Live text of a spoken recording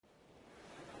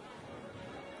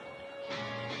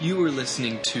You are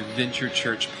listening to Venture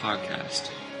Church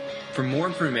Podcast. For more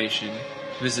information,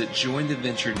 visit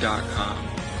jointheventure.com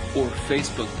or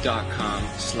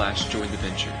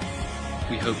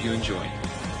facebook.com/jointheventure. We hope you enjoy.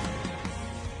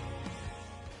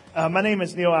 My name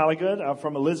is Neal Alligood. I'm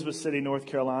from Elizabeth City, North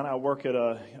Carolina. I work at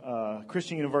a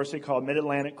Christian university called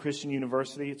Mid-Atlantic Christian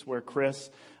University. It's where Chris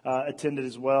attended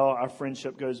as well. Our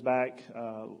friendship goes back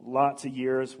lots of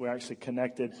years. We're actually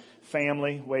connected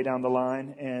family way down the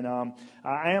line. And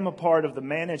I am a part of the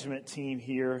management team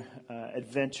here at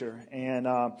Venture. And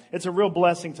it's a real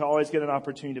blessing to always get an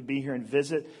opportunity to be here and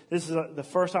visit. This is the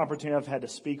first opportunity I've had to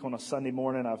speak on a Sunday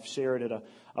morning. I've shared at a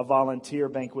volunteer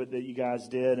banquet that you guys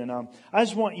did. And I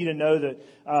just want you to know that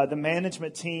the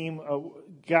management team,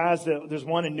 guys, there's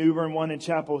one in New Bern, one in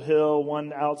Chapel Hill,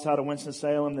 one outside of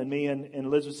Winston-Salem, then me in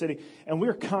Elizabeth City. And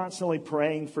we're constantly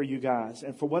praying for you guys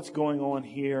and for what's going on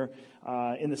here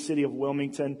in the city of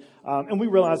Wilmington. And we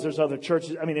realize there's other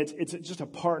churches. I mean, it's just a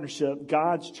partnership,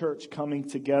 God's church coming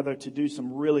together to do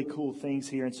some really cool things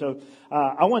here. And so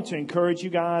I want to encourage you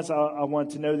guys. I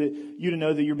want to know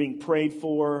that you're being prayed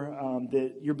for,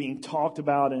 that you're being talked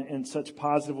about in such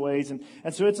positive ways. And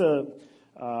so it's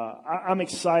I'm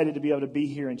excited to be able to be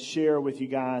here and share with you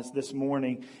guys this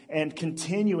morning and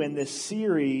continue in this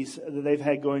series that they've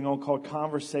had going on called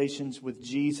Conversations with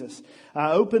Jesus.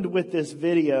 I opened with this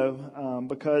video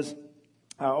because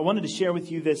I wanted to share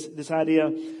with you this idea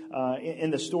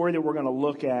in the story that we're going to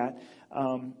look at.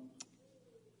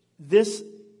 This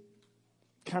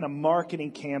kind of marketing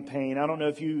campaign. I don't know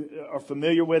if you are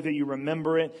familiar with it, you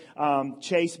remember it.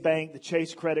 Chase Bank, the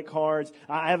Chase credit cards.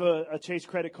 I have a Chase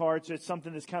credit card, so it's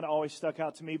something that's kind of always stuck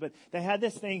out to me. But they had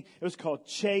this thing, it was called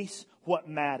Chase What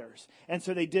Matters. And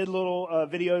so they did little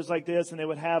videos like this, and they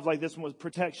would have like this one was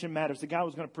Protection Matters. The guy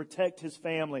was going to protect his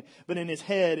family, but in his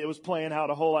head it was playing out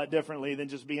a whole lot differently than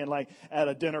just being like at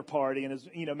a dinner party and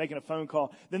making a phone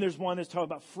call. Then there's one that's talking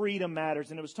about Freedom Matters,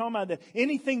 and it was talking about that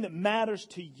anything that matters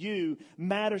to you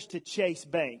matters to Chase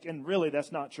Bank. And really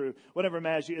that's not true. Whatever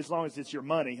matters to you, as long as it's your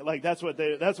money. Like that's what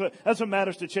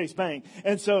matters to Chase Bank.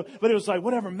 And so, but it was like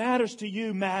whatever matters to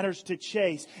you matters to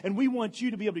Chase. And we want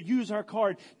you to be able to use our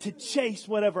card to chase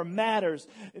whatever matters,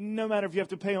 no matter if you have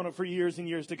to pay on it for years and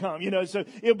years to come.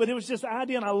 But it was just the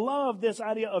idea, and I love this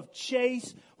idea of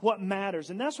chase what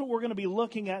matters. And that's what we're going to be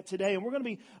looking at today. And we're going to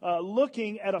be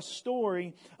looking at a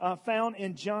story found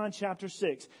in John chapter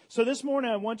 6. So this morning,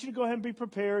 I want you to go ahead and be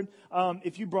prepared.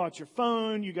 If you brought your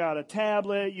phone, you got a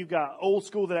tablet, you've got old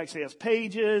school that actually has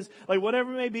pages, like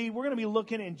whatever it may be, we're going to be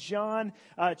looking in John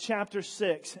chapter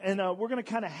 6. And we're going to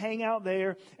kind of hang out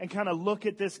there and kind of look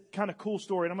at this kind of cool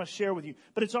story. And I'm going to share with you.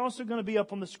 But it's also going to be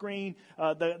up on the screen,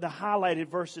 the highlighted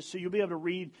verses, so you'll be able to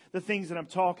read the things that I'm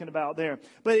talking about there.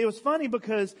 But it was funny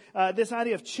because this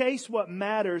idea of chase what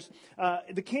matters,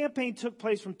 the campaign took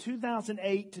place from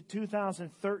 2008 to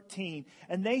 2013,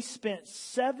 and they spent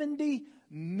 $70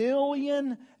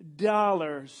 million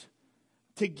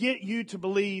to get you to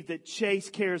believe that Chase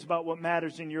cares about what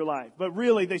matters in your life. But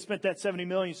really, they spent that $70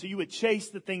 million so you would chase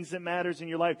the things that matters in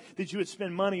your life, that you would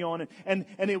spend money on, and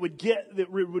it would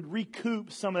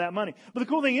recoup some of that money. But the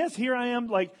cool thing is, here I am,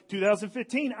 like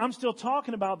 2015, I'm still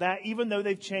talking about that, even though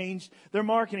they've changed their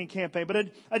marketing campaign.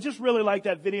 But I just really like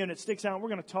that video, and it sticks out. We're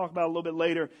going to talk about a little bit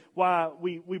later why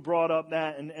we brought up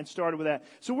that and started with that.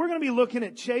 So we're going to be looking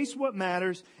at Chase What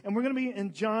Matters, and we're going to be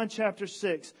in John chapter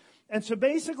 6. And so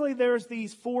basically there's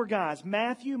these four guys,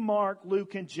 Matthew, Mark,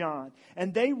 Luke, and John.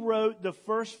 And they wrote the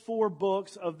first four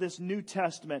books of this New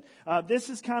Testament. This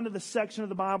is kind of the section of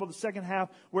the Bible, the second half,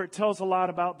 where it tells a lot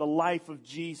about the life of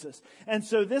Jesus. And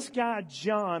so this guy,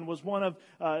 John, was one of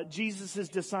Jesus'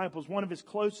 disciples, one of his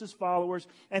closest followers.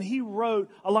 And he wrote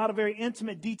a lot of very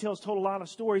intimate details, told a lot of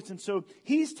stories. And so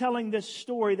he's telling this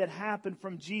story that happened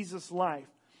from Jesus' life.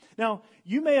 Now,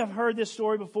 you may have heard this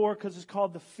story before because it's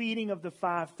called the feeding of the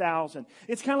 5,000.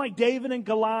 It's kind of like David and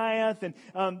Goliath and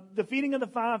the feeding of the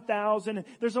 5,000.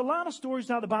 There's a lot of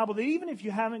stories out of the Bible that even if you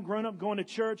haven't grown up going to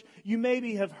church, you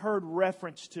maybe have heard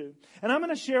reference to. And I'm going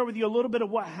to share with you a little bit of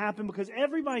what happened because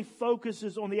everybody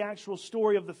focuses on the actual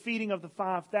story of the feeding of the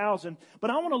 5,000.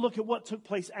 But I want to look at what took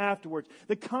place afterwards,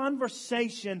 the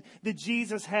conversation that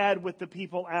Jesus had with the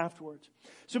people afterwards.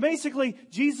 So basically,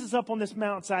 Jesus is up on this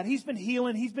mountainside. He's been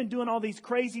healing. He's been doing all these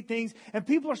crazy things, and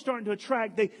people are starting to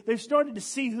attract. They've started to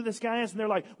see who this guy is, and they're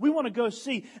like, we want to go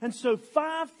see. And so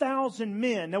 5,000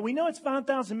 men. Now, we know it's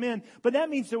 5,000 men, but that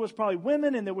means there was probably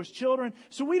women and there was children.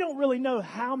 So we don't really know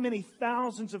how many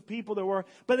thousands of people there were,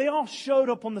 but they all showed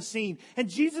up on the scene. And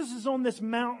Jesus is on this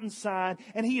mountainside,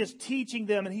 and he is teaching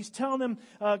them, and he's telling them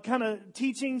kind of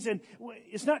teachings. And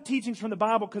it's not teachings from the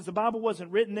Bible, because the Bible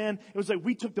wasn't written then. It was like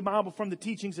we took the Bible from the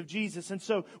teachings of Jesus. And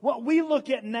so what we look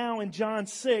at now in John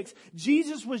 6,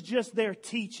 Jesus was just there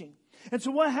teaching. And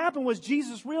so what happened was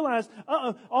Jesus realized,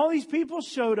 all these people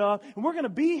showed up, and we're going to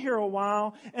be here a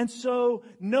while, and so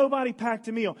nobody packed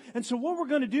a meal. And so what we're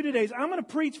going to do today is I'm going to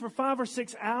preach for 5 or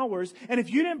 6 hours, and if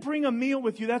you didn't bring a meal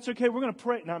with you, that's okay. We're going to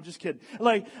pray. No, I'm just kidding.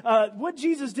 What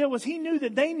Jesus did was he knew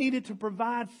that they needed to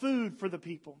provide food for the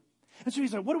people. And so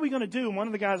he's like, what are we going to do? And one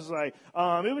of the guys was like,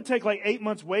 it would take like 8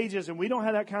 months' wages, and we don't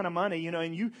have that kind of money,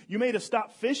 and you made us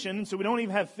stop fishing, so we don't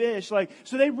even have fish.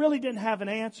 So they really didn't have an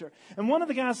answer. And one of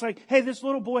the guys was like, hey, this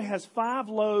little boy has 5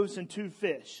 loaves and 2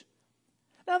 fish.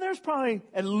 Now, there's probably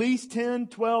at least 10,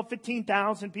 12,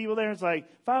 15,000 people there. It's like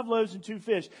 5 loaves and 2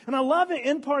 fish. And I love it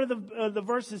in part of the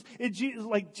verses.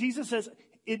 Jesus says,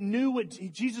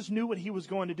 Jesus knew what he was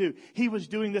going to do. He was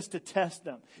doing this to test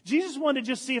them. Jesus wanted to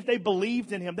just see if they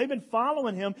believed in him. They've been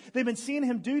following him. They've been seeing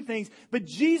him do things. But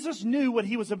Jesus knew what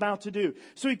he was about to do.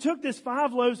 So he took this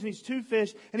 5 loaves and these 2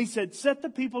 fish, and he said, set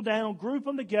the people down, group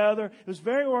them together. It was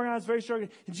very organized, very structured.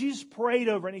 And Jesus prayed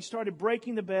over it, and he started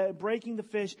breaking the bread, breaking the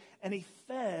fish, and he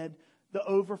fed the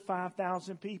over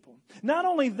 5,000 people. Not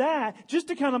only that, just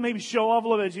to kind of maybe show off a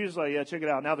little bit, Jesus was like, yeah, check it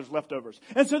out. Now there's leftovers.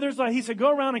 And so he said,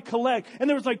 go around and collect. And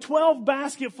there was 12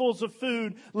 basketfuls of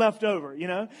food left over,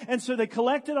 And so they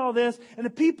collected all this, and the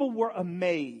people were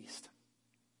amazed.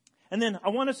 And then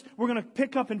we're going to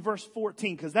pick up in verse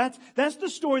 14, because that's the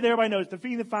story that everybody knows. The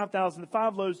feeding the 5,000, the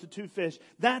 5 loaves, the 2 fish.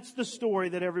 That's the story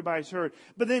that everybody's heard.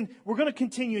 But then we're going to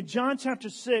continue. In John chapter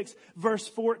 6, verse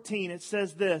 14, it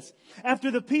says this.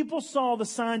 After the people saw the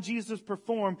sign Jesus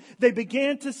performed, they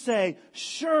began to say,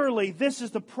 surely this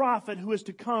is the prophet who is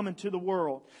to come into the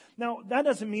world. Now, that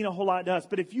doesn't mean a whole lot to us,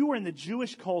 but if you were in the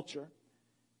Jewish culture,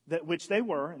 which they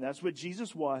were, and that's what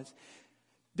Jesus was,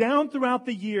 down throughout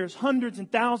the years, hundreds and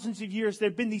thousands of years, there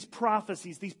have been these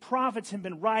prophecies. These prophets have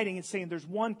been writing and saying there's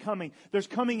one coming. There's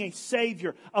coming a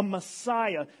Savior, a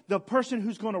Messiah, the person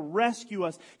who's going to rescue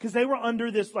us. Because they were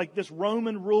under this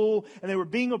Roman rule, and they were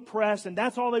being oppressed, and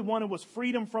that's all they wanted was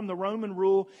freedom from the Roman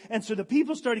rule. And so the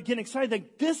people started getting excited.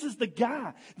 Like, this is the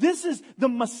guy. This is the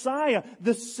Messiah,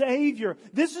 the Savior.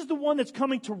 This is the one that's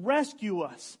coming to rescue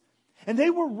us. And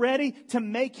they were ready to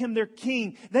make him their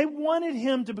king. They wanted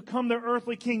him to become their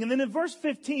earthly king. And then in verse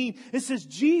 15, it says,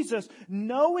 Jesus,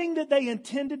 knowing that they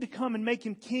intended to come and make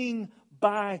him king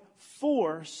by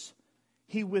force,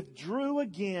 he withdrew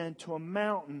again to a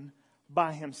mountain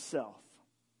by himself.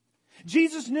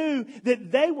 Jesus knew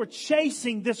that they were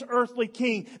chasing this earthly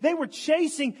king. They were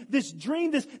chasing this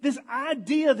dream, this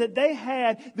idea that they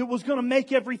had that was going to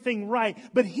make everything right.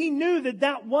 But he knew that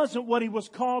that wasn't what he was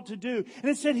called to do.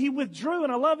 And it said he withdrew.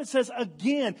 And I love it says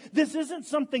again, this isn't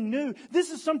something new.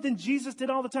 This is something Jesus did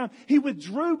all the time. He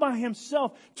withdrew by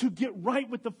himself to get right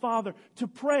with the Father, to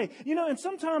pray. And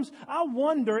sometimes I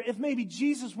wonder if maybe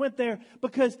Jesus went there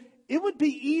because it would be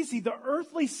easy, the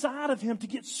earthly side of him, to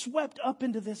get swept up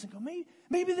into this and go,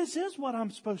 maybe this is what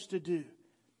I'm supposed to do.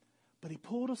 But he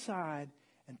pulled aside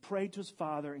and prayed to his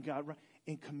Father and got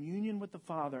in communion with the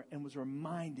Father and was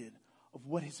reminded of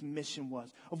what his mission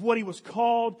was, of what he was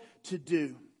called to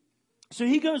do. So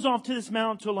he goes off to this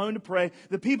mountain alone to pray.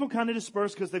 The people kind of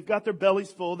disperse because they've got their bellies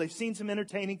full. They've seen some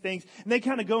entertaining things. And they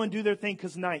kind of go and do their thing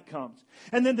because night comes.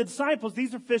 And then the disciples,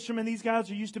 these are fishermen. These guys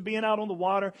are used to being out on the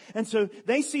water. And so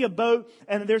they see a boat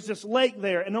and there's this lake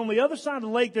there. And on the other side of the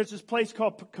lake, there's this place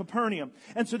called Capernaum.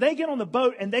 And so they get on the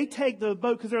boat and they take the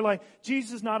boat because they're like,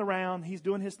 Jesus is not around. He's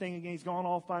doing his thing again. He's gone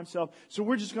off by himself. So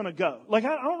we're just going to go. I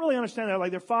don't really understand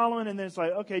that. They're following and then it's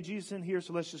like, okay, Jesus is in here,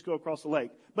 so let's just go across the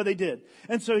lake. But they did.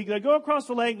 And so they go across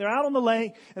the lake, and they're out on the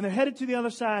lake, and they're headed to the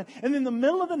other side. And in the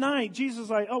middle of the night, Jesus is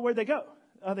like, oh, where'd they go?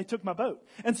 They took my boat.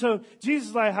 And so Jesus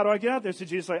is like, how do I get out there? So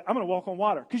Jesus is like, I'm going to walk on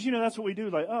water. Because, that's what we do.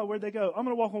 Like, oh, where'd they go? I'm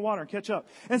going to walk on water and catch up.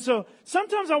 And so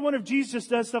sometimes I wonder if Jesus just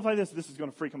does stuff like this. This is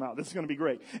going to freak him out. This is going to be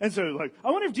great. And so,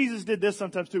 I wonder if Jesus did this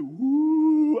sometimes too.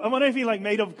 Woo! I wonder if he,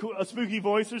 made a spooky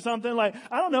voice or something. I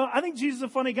don't know. I think Jesus is a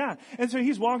funny guy. And so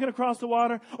he's walking across the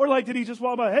water. Or, did he just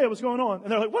walk by? Hey, what's going on?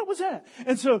 And they're like, what was that?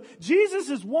 And so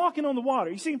Jesus is walking on the water.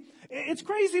 You see, it's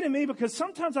crazy to me because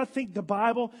sometimes I think the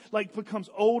Bible, becomes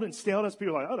old and stale. As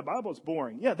people are like, oh, the Bible is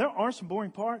boring. Yeah, there are some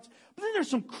boring parts. But then there's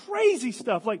some crazy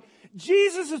stuff.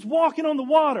 Jesus is walking on the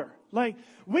water. Like,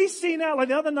 we see now, like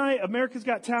the other night, America's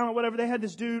Got Talent, whatever, they had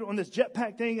this dude on this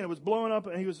jetpack thing and it was blowing up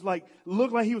and he was like,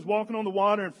 looked like he was walking on the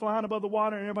water and flying above the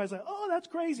water and everybody's like, oh, that's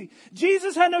crazy.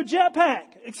 Jesus had no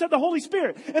jetpack except the Holy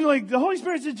Spirit. And like, the Holy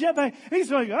Spirit's his jetpack. And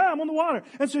he's like, I'm on the water.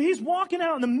 And so he's walking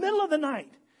out in the middle of the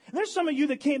night. And there's some of you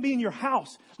that can't be in your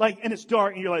house, like, and it's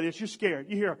dark and you're like this, you're scared.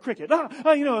 You hear a cricket,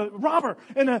 a robber.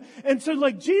 And so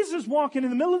like Jesus walking in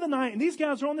the middle of the night and these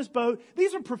guys are on this boat.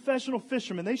 These are professional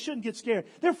fishermen. They shouldn't get scared.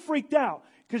 They're freaked out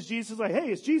because Jesus is like,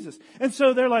 hey, it's Jesus. And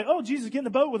so they're like, oh, Jesus, get in the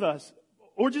boat with us.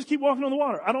 Or just keep walking on the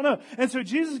water. I don't know. And so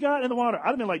Jesus got in the water. I'd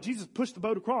have been like, Jesus, push the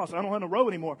boat across. I don't have no row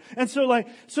anymore. And so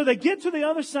they get to the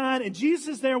other side and Jesus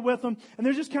is there with them and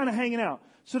they're just kind of hanging out.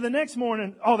 So the next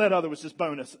morning, all that other was just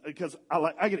bonus because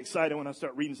I get excited when I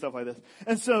start reading stuff like this.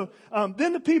 And so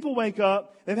then the people wake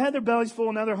up. They've had their bellies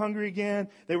full. Now they're hungry again.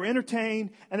 They were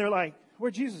entertained. And they're like,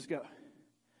 where'd Jesus go?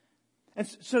 And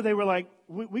so they were like,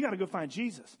 we got to go find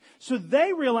Jesus. So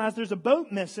they realize there's a boat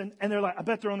missing. And they're like, I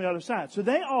bet they're on the other side. So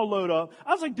they all load up.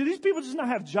 I was like, do these people just not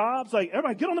have jobs? Like,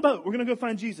 everybody get on the boat. We're going to go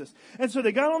find Jesus. And so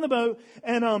they got on the boat.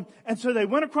 And so they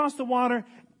went across the water.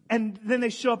 And then they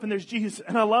show up and there's Jesus.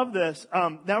 And I love this.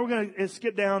 Now we're going to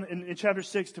skip down in chapter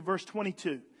 6 to verse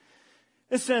 22.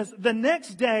 It says, the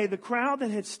next day, the crowd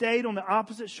that had stayed on the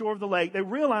opposite shore of the lake, they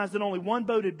realized that only one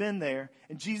boat had been there,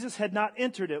 and Jesus had not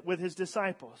entered it with his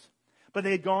disciples, but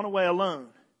they had gone away alone.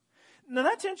 Now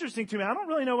that's interesting to me. I don't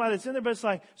really know why that's in there, but it's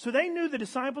like, so they knew the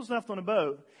disciples left on a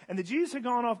boat, and that Jesus had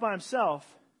gone off by himself.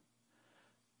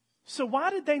 So why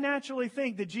did they naturally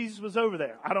think that Jesus was over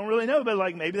there? I don't really know, but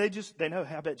like maybe they know,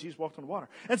 I bet Jesus walked on the water.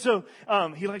 And so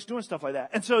he likes doing stuff like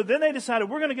that. And so then they decided,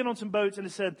 we're going to get on some boats. And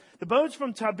it said, the boats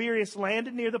from Tiberias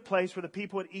landed near the place where the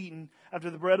people had eaten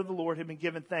after the bread of the Lord had been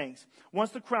given thanks.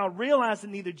 Once the crowd realized that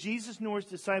neither Jesus nor his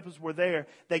disciples were there,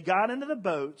 they got into the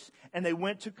boats and they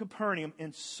went to Capernaum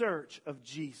in search of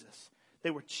Jesus.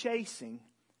 They were chasing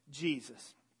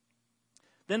Jesus.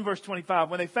 Then verse 25,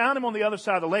 when they found him on the other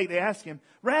side of the lake, they asked him,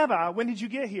 Rabbi, when did you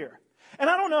get here? And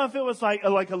I don't know if it was like a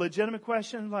legitimate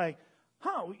question, like,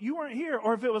 you weren't here.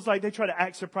 Or if it was like they try to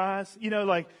act surprised,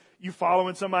 like you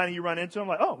following somebody and you run into them,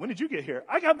 like, oh, when did you get here?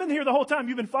 I've been here the whole time.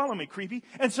 You've been following me, creepy.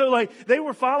 And so like they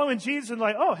were following Jesus and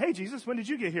like, oh, hey, Jesus, when did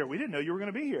you get here? We didn't know you were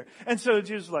going to be here. And so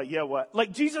Jesus was like, yeah, what?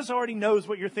 Like Jesus already knows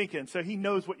what you're thinking. So he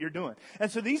knows what you're doing.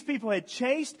 And so these people had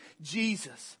chased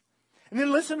Jesus. And then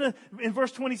listen to in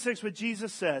verse 26 what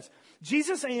Jesus says.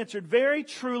 Jesus answered, very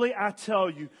truly I tell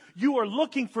you, you are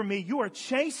looking for me, you are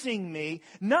chasing me,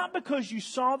 not because you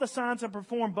saw the signs I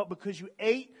performed, but because you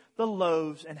ate the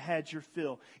loaves and had your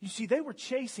fill. You see, they were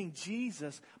chasing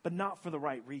Jesus, but not for the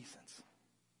right reasons.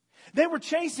 They were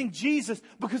chasing Jesus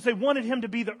because they wanted him to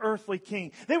be the earthly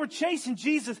king. They were chasing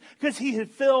Jesus because he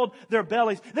had filled their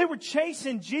bellies. They were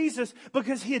chasing Jesus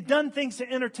because he had done things to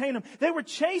entertain them. They were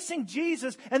chasing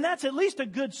Jesus, and that's at least a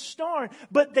good start,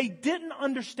 but they didn't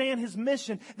understand his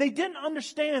mission. They didn't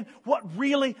understand what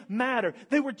really mattered.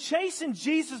 They were chasing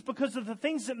Jesus because of the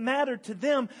things that mattered to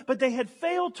them, but they had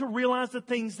failed to realize the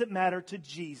things that mattered to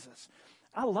Jesus.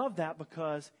 I love that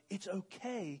because it's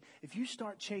okay if you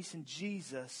start chasing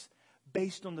Jesus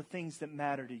based on the things that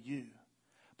matter to you.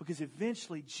 Because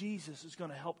eventually Jesus is going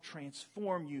to help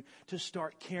transform you to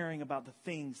start caring about the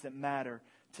things that matter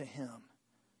to him.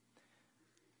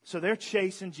 So they're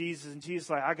chasing Jesus, and Jesus is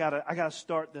like, I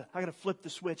gotta flip the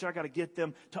switch. I gotta get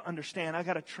them to understand. I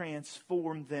gotta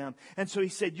transform them. And so he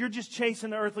said, you're just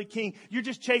chasing the earthly king. You're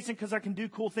just chasing because I can do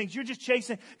cool things. You're just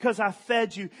chasing because I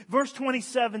fed you. Verse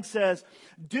 27 says,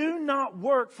 do not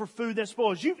work for food that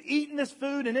spoils. You've eaten this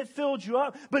food and it filled you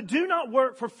up, but do not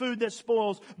work for food that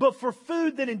spoils, but for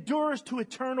food that endures to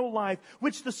eternal life,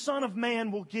 which the Son of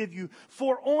Man will give you.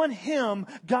 For on him,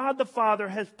 God the Father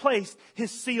has placed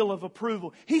his seal of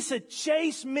approval. He said,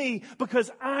 chase me because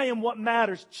I am what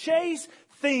matters. Chase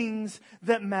things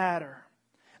that matter.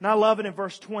 And I love it in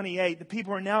verse 28. The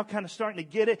people are now kind of starting to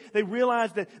get it. They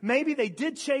realize that maybe they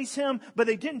did chase him, but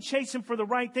they didn't chase him for the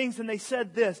right things. And they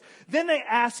said this. Then they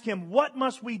asked him, what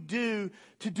must we do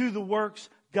to do the works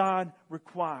God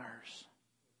requires?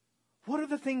 What are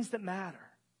the things that matter?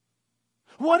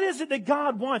 What is it that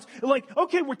God wants? Like,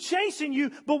 okay, we're chasing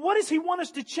you, but what does he want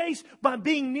us to chase by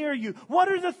being near you? What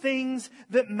are the things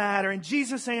that matter? And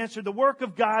Jesus answered, the work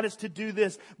of God is to do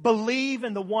this. Believe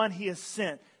in the one he has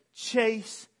sent.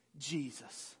 Chase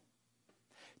Jesus.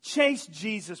 Chase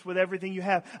Jesus with everything you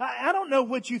have. I don't know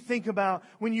what you think about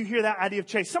when you hear that idea of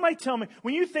chase. Somebody tell me,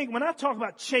 when I talk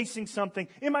about chasing something,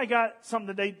 anybody got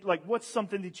something that what's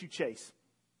something that you chase?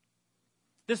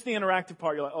 This is the interactive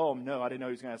part. You're like, oh no, I didn't know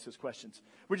he was going to ask those questions.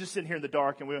 We're just sitting here in the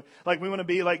dark, and we want to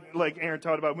be like Aaron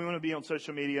talked about. We want to be on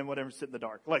social media and whatever, sit in the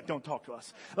dark. Like, don't talk to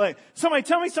us. Like, somebody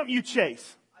tell me something you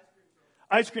chase.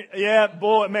 Ice cream. Yeah,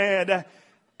 boy, man.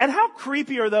 And how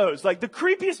creepy are those? Like the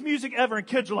creepiest music ever, and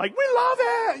kids are like, we love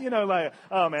it. You know, like,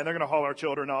 oh man, they're going to haul our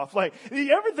children off. Like,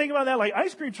 you ever think about that? Like,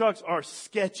 ice cream trucks are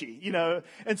sketchy, you know.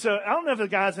 And so I don't know if the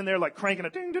guy's in there like cranking a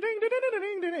ding, ding, ding, ding,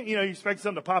 ding, ding, ding. You know, you expect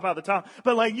something to pop out the top.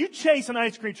 But like, you chase an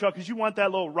ice cream truck because you want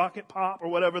that little rocket pop or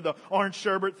whatever, the orange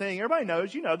sherbet thing. Everybody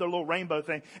knows, you know, the little rainbow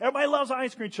thing. Everybody loves an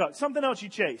ice cream truck. Something else you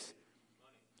chase.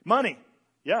 Money.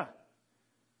 Yeah.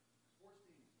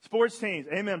 Sports teams.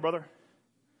 Amen, brother.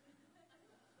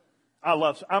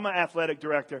 I'm an athletic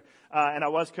director, and I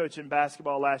was coaching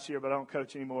basketball last year, but I don't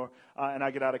coach anymore, and I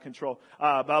get out of control.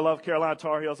 But I love Carolina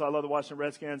Tar Heels. I love the Washington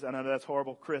Redskins. I know that's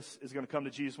horrible. Chris is going to come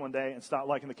to Jesus one day and stop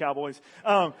liking the Cowboys.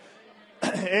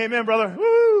 Amen, brother.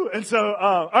 Woo! And so,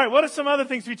 all right, what are some other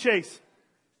things we chase?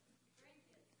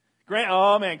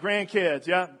 Grandkids.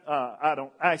 Yeah.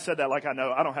 I said that like I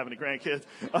know. I don't have any grandkids.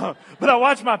 But I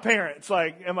watch my parents,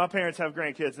 and my parents have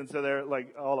grandkids, and so they're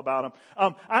like all about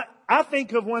them. I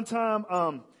think of one time,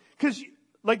 cause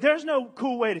there's no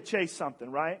cool way to chase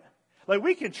something, right? Like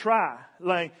we can try,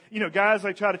 guys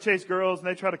try to chase girls and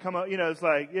they try to come up, it's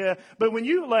like, yeah. But when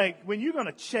you're going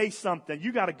to chase something,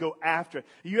 you got to go after it.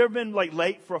 You ever been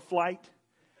late for a flight?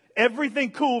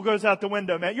 Everything cool goes out the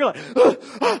window, man. You're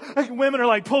like, women are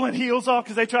like pulling heels off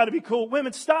because they try to be cool.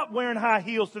 Women, stop wearing high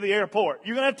heels to the airport.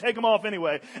 You're going to have to take them off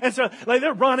anyway. And so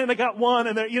they're running. They got one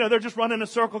and they're just running in a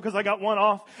circle because I got one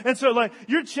off. And so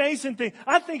you're chasing things.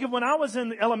 I think of when I was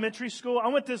in elementary school, I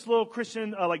went to this little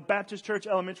Christian, Baptist church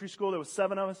elementary school. There was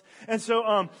 7 of us. And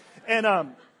so,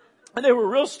 and they were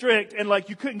real strict, and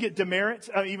you couldn't get demerits,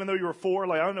 even though you were 4.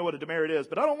 I don't know what a demerit is,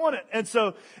 but I don't want it. And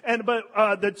so, but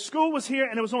the school was here,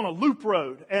 and it was on a loop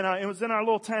road, and it was in our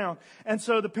little town. And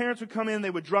so the parents would come in, they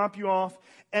would drop you off.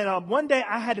 And one day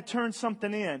I had to turn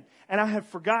something in, and I had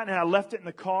forgotten, and I left it in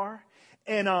the car.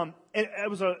 And it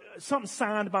was something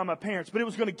signed by my parents, but it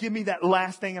was going to give me that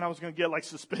last thing, and I was going to get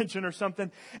suspension or something.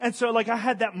 And so I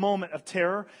had that moment of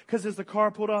terror, because as the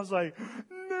car pulled off, I was like,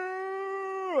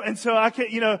 no. And so I could,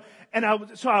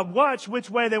 so I watched which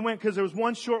way they went, because there was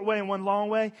one short way and one long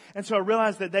way. And so I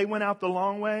realized that they went out the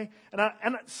long way.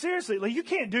 And seriously, you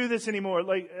can't do this anymore.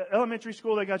 Elementary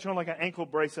school, they got you on an ankle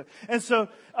bracelet. And so,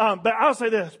 but I was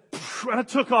like this, and I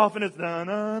took off, and it's na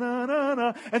na na na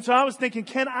na. And so I was thinking,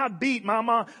 can I beat my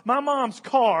mom's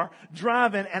car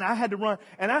driving? And I had to run,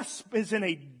 and I was in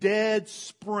a dead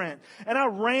sprint. And I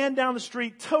ran down the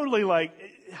street totally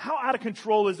how out of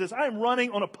control is this? I'm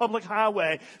running on a public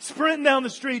highway, sprinting down the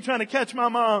street trying to catch my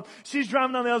mom. She's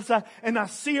driving on the other side, and I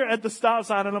see her at the stop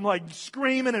sign, and I'm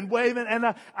screaming and waving, and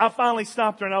I finally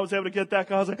stopped her, and I was able to get that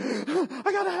car. I was like,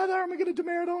 I gotta have that. I'm gonna get a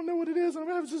demerit. I don't know what it is. I'm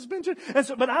gonna have a suspension. And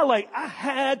so, but I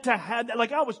had to have that.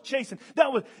 I was chasing.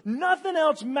 That was nothing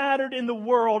else mattered in the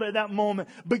world at that moment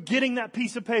but getting that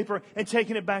piece of paper and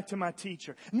taking it back to my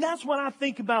teacher. And that's what I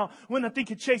think about when I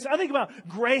think of chasing. I think about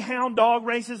greyhound dog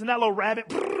races and that little rabbit.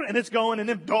 And it's going, and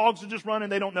them dogs are just running.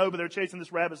 They don't know, but they're chasing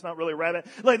this rabbit. It's not really a rabbit.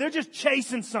 They're just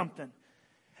chasing something.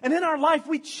 And in our life,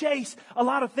 we chase a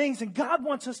lot of things, and God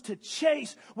wants us to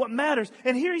chase what matters.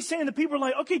 And here he's saying the people are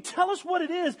like, okay, tell us what it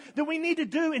is that we need to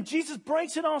do. And Jesus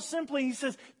breaks it all simply. He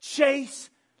says, chase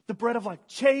the bread of life.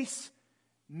 Chase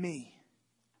me.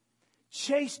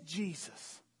 Chase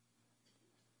Jesus.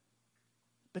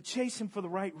 But chase him for the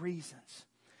right reasons.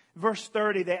 Verse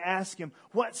 30, they ask him,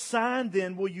 what sign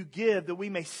then will you give that we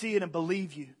may see it and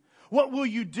believe you? What will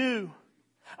you do?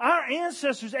 Our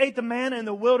ancestors ate the manna in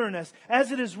the wilderness.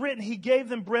 As it is written, he gave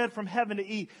them bread from heaven to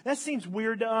eat. That seems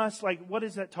weird to us. What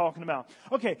is that talking about?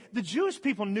 Okay, the Jewish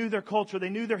people knew their culture. They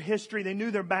knew their history. They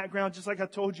knew their background. Just like I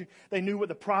told you, they knew what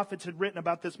the prophets had written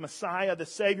about this Messiah, the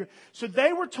Savior. So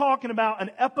they were talking about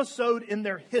an episode in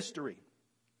their history.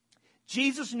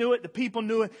 Jesus knew it, the people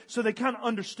knew it, so they kind of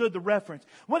understood the reference.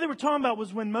 What they were talking about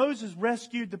was when Moses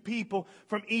rescued the people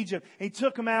from Egypt. He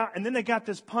took them out, and then they got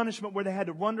this punishment where they had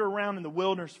to wander around in the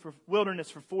wilderness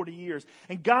for 40 years.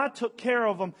 And God took care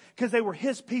of them because they were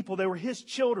His people, they were His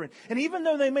children. And even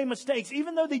though they made mistakes,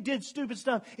 even though they did stupid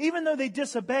stuff, even though they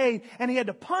disobeyed, and He had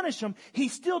to punish them, He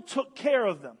still took care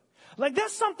of them.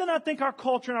 That's something I think our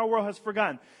culture and our world has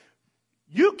forgotten.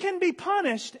 You can be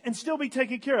punished and still be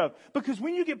taken care of. Because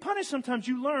when you get punished, sometimes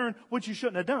you learn what you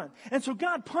shouldn't have done. And so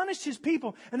God punished His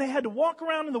people, and they had to walk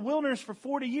around in the wilderness for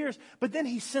 40 years. But then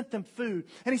He sent them food.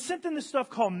 And He sent them this stuff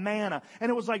called manna. And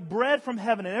it was like bread from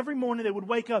heaven. And every morning they would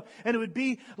wake up, and it would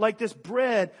be like this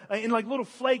bread in little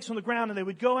flakes on the ground. And they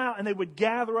would go out and they would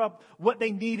gather up what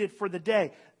they needed for the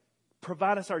day.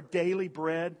 provide us our daily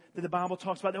bread that the Bible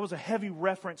talks about. There was a heavy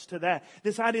reference to that.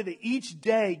 This idea that each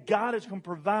day God is going to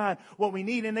provide what we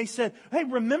need. And they said, hey,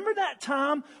 remember that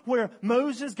time where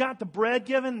Moses got the bread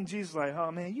given? And Jesus was like,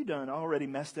 oh man, you done already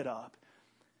messed it up.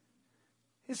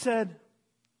 He said,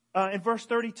 in verse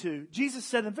 32, Jesus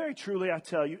said, and very truly I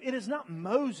tell you, it is not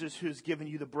Moses who has given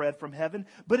you the bread from heaven,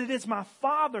 but it is my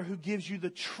Father who gives you the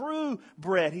true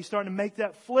bread. He's starting to make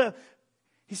that flip.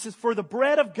 He says, for the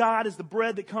bread of God is the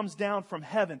bread that comes down from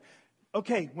heaven.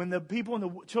 Okay, when the people in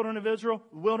the children of Israel,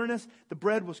 the wilderness, the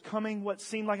bread was coming what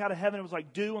seemed like out of heaven. It was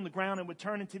like dew on the ground and would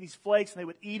turn into these flakes and they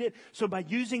would eat it. So by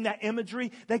using that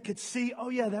imagery, they could see, oh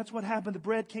yeah, that's what happened. The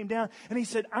bread came down. And he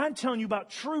said, I'm telling you about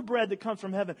true bread that comes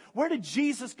from heaven. Where did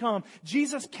Jesus come?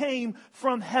 Jesus came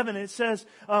from heaven. And it says,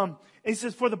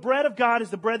 for the bread of God is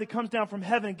the bread that comes down from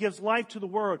heaven and gives life to the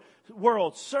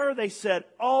world. Sir, they said,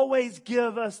 always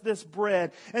give us this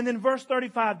bread. And then verse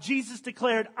 35, Jesus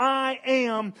declared, I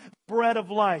am bread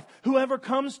of life. Whoever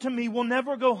comes to me will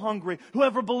never go hungry.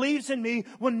 Whoever believes in me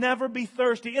will never be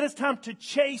thirsty. It is time to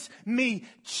chase me.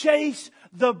 Chase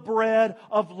the bread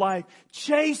of life.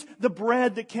 Chase the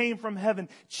bread that came from heaven.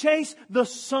 Chase the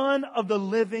Son of the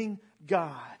living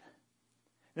God.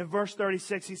 In verse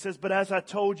 36, he says, but as I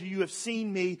told you, you have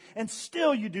seen me, and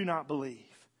still you do not believe.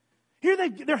 Here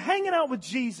they're hanging out with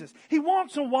Jesus. He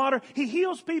walks on water. He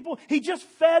heals people. He just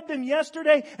fed them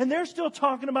yesterday, and they're still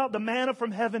talking about the manna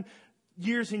from heaven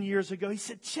years and years ago. He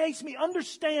said, chase me.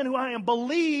 Understand who I am.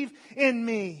 Believe in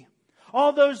me.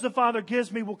 All those the Father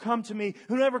gives me will come to me.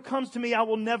 Whoever comes to me, I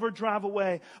will never drive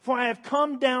away. For I have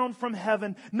come down from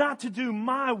heaven, not to do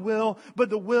my will, but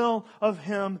the will of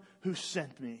Him who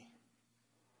sent me.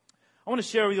 I want to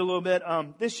share with you a little bit.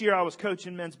 This year I was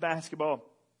coaching men's basketball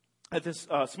at this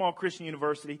small Christian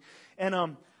university. And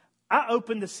I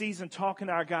opened the season talking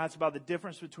to our guys about the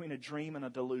difference between a dream and a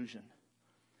delusion.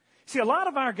 See, a lot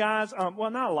of our guys, well,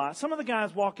 not a lot. Some of the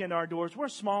guys walk into our doors. We're a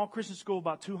small Christian school,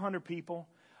 about 200 people.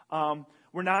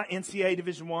 We're not NCAA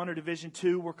Division I or Division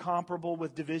II. We're comparable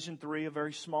with Division III, a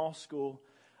very small school.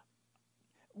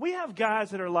 We have guys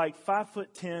that are like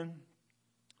 5'10",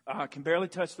 can barely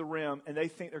touch the rim, and they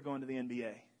think they're going to the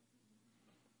NBA.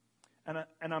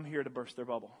 And I'm here to burst their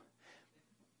bubble.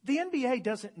 The NBA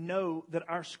doesn't know that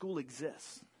our school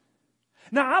exists.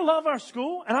 Now, I love our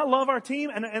school, and I love our team,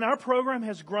 and our program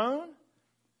has grown.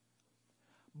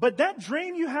 But that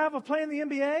dream you have of playing the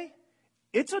NBA,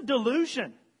 it's a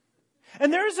delusion.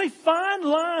 And there is a fine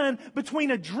line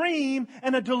between a dream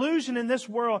and a delusion in this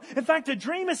world. In fact, a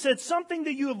dream is said something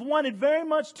that you have wanted very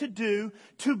much to do,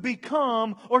 to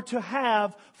become, or to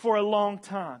have for a long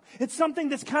time. It's something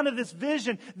that's kind of this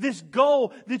vision, this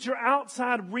goal that you're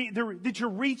that you're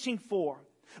reaching for.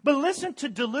 But listen to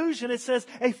delusion. It says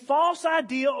a false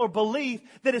idea or belief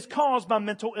that is caused by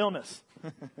mental illness.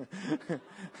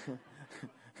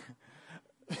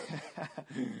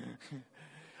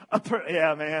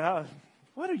 Yeah, man.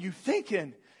 What are you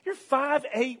thinking? You're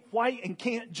 5'8", white, and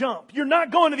can't jump. You're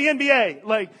not going to the NBA.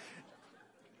 Like,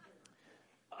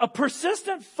 a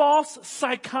persistent false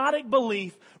psychotic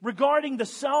belief regarding the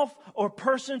self or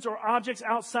persons or objects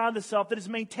outside the self that is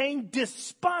maintained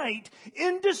despite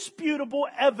indisputable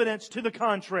evidence to the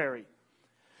contrary.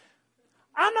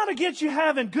 I'm not against you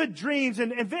having good dreams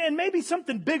and maybe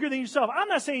something bigger than yourself. I'm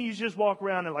not saying you just walk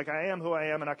around and like, I am who I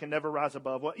am and I can never rise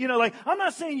above. I'm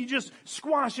not saying you just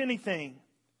squash anything.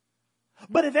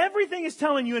 But if everything is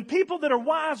telling you and people that are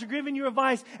wise are giving you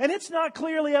advice and it's not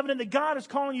clearly evident that God is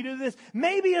calling you to do this,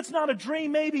 maybe it's not a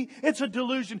dream, maybe it's a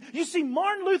delusion. You see,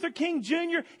 Martin Luther King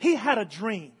Jr., he had a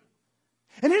dream.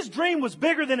 And his dream was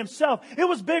bigger than himself. It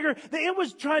was bigger. It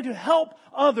was trying to help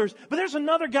others. But there's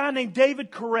another guy named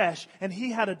David Koresh, and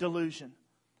he had a delusion.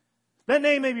 That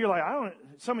name, maybe you're like,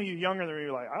 some of you younger than me,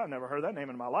 you're like, I've never heard that name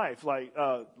in my life. Like,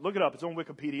 look it up. It's on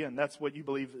Wikipedia, and that's what you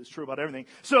believe is true about everything.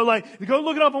 So, go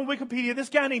look it up on Wikipedia. This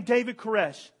guy named David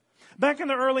Koresh. Back in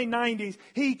the early 90s,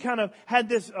 he kind of had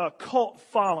this cult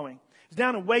following. It's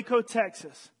down in Waco,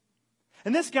 Texas.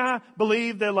 And this guy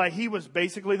believed that, he was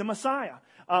basically the Messiah.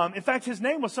 In fact, his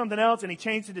name was something else, and he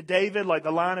changed it to David, like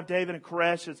the line of David, and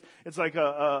Koresh. It's like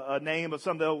a name of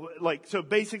something. So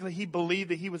basically, he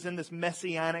believed that he was in this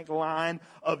messianic line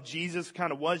of Jesus,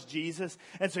 kind of was Jesus.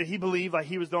 And so he believed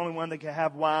he was the only one that could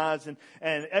have wives, and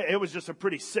it was just a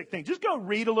pretty sick thing. Just go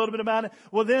read a little bit about it.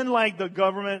 Well, then the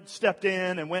government stepped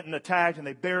in and went and attacked, and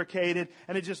they barricaded,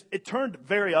 and it turned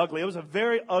very ugly. It was a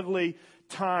very ugly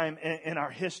time in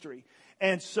our history.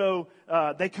 And so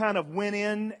they kind of went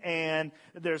in, and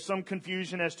there's some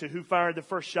confusion as to who fired the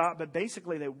first shot. But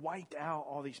basically, they wiped out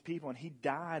all these people, and he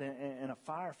died in a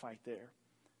firefight there.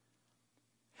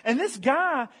 And this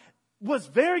guy, was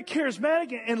very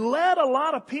charismatic and led a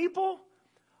lot of people,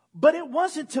 but it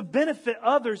wasn't to benefit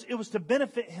others, it was to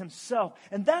benefit himself.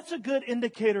 And that's a good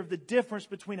indicator of the difference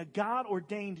between a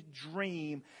God-ordained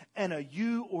dream and a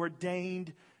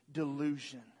you-ordained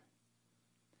delusion.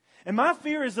 And my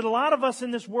fear is that a lot of us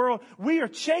in this world, we are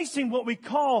chasing what we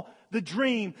call the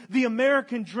dream, the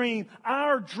American dream,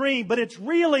 our dream. But it's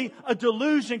really a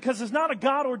delusion because it's not a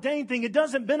God-ordained thing. It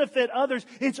doesn't benefit others.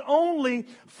 It's only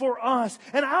for us.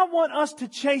 And I want us to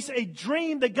chase a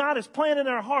dream that God has planted in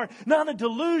our heart, not a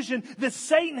delusion that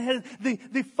Satan has,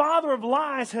 the father of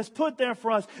lies has put there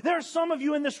for us. There are some of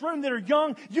you in this room that are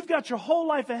young. You've got your whole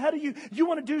life ahead of you. You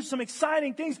want to do some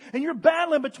exciting things and you're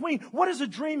battling between what is a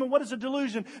dream and what is a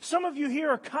delusion. Some of you here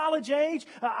are college age.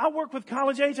 I work with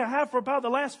college age. I have for about the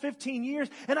last 15 years.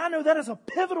 And I know that is a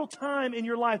pivotal time in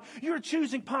your life. You're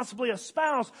choosing possibly a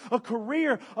spouse, a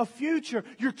career, a future.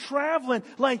 You're traveling.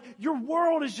 Like your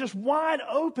world is just wide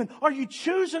open. Are you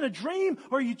choosing a dream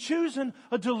or are you choosing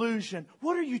a delusion?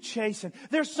 What are you chasing?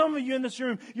 There's some of you in this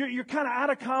room. You're kind of out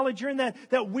of college. You're in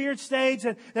that weird stage,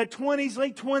 that 20s,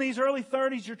 late 20s, early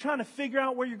 30s. You're trying to figure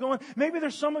out where you're going. Maybe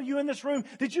there's some of you in this room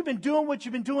that you've been doing what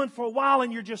you've been doing for a while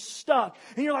and you're just stuck.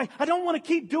 And you're like, I don't want to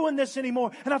keep doing this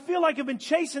anymore. And I feel like I've been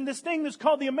chasing this thing that's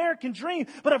called the American dream,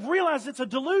 but I've realized it's a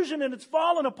delusion and it's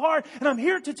falling apart. And I'm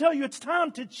here to tell you it's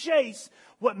time to chase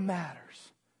what matters.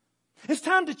 It's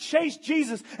time to chase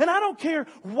Jesus. And I don't care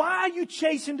why you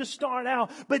chase Him to start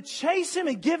out, but chase Him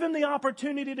and give Him the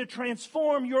opportunity to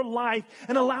transform your life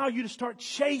and allow you to start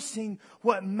chasing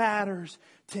what matters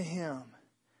to Him.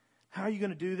 How are you going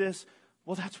to do this?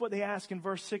 Well, that's what they ask in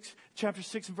chapter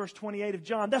 6 and verse 28 of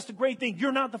John. That's the great thing.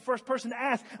 You're not the first person to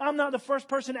ask. I'm not the first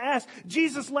person to ask.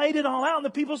 Jesus laid it all out and the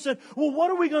people said, well,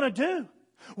 what are we going to do?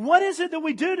 What is it that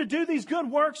we do to do these good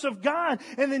works of God?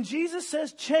 And then Jesus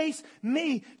says, chase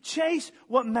me. Chase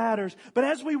what matters. But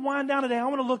as we wind down today, I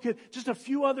want to look at just a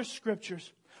few other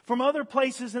scriptures from other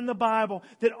places in the Bible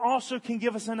that also can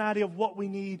give us an idea of what we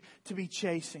need to be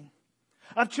chasing.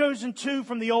 I've chosen two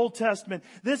from the Old Testament.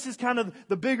 This is kind of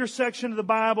the bigger section of the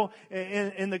Bible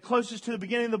and the closest to the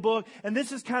beginning of the book. And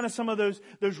this is kind of some of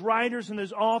those writers and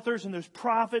those authors and those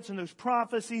prophets and those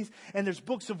prophecies. And there's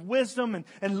books of wisdom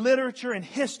and literature and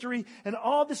history and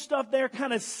all this stuff there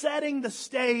kind of setting the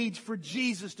stage for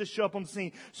Jesus to show up on the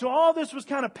scene. So all this was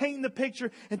kind of painting the picture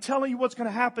and telling you what's going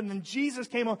to happen. Then Jesus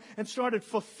came on and started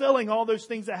fulfilling all those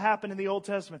things that happened in the Old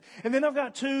Testament. And then I've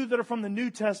got two that are from the New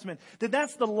Testament.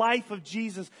 That's the life of Jesus.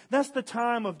 That's the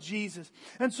time of Jesus.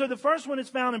 And so the first one is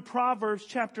found in Proverbs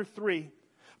chapter 3.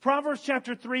 Proverbs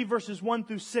chapter 3 verses 1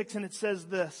 through 6, and it says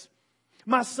this.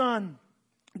 My son,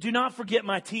 do not forget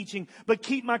my teaching, but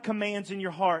keep my commands in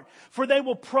your heart. For they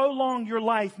will prolong your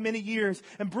life many years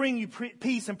and bring you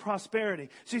peace and prosperity.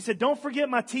 So he said, don't forget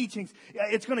my teachings.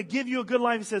 It's going to give you a good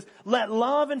life. He says, let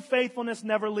love and faithfulness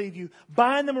never leave you.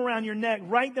 Bind them around your neck.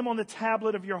 Write them on the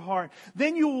tablet of your heart.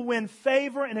 Then you will win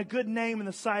favor and a good name in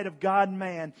the sight of God and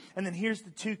man. And then here's the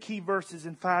two key verses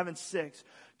in 5 and 6.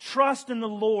 Trust in the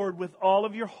Lord with all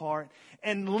of your heart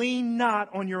and lean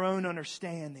not on your own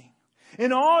understanding.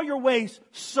 In all your ways,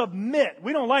 submit.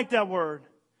 We don't like that word.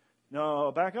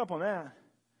 No, back up on that.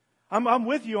 I'm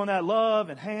with you on that love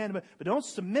and hand, but don't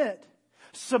submit.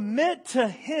 Submit to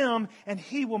Him and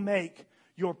He will make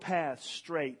your path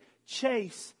straight.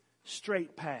 Chase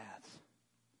straight paths.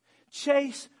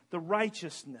 Chase the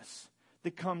righteousness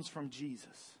that comes from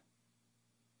Jesus.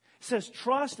 It says,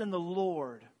 trust in the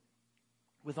Lord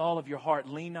with all of your heart.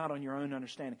 Lean not on your own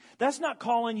understanding. That's not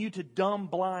calling you to dumb,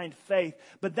 blind faith,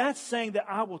 but that's saying that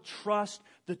I will trust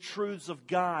the truths of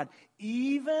God,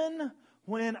 even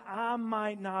when I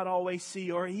might not always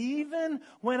see, or even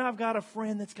when I've got a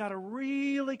friend that's got a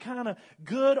really kind of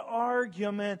good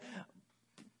argument.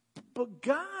 But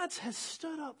God has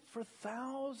stood up for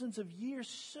thousands of years,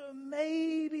 so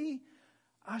maybe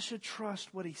I should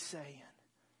trust what He's saying.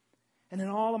 And in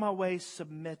all of my ways,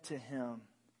 submit to Him.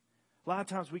 A lot of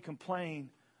times we complain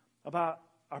about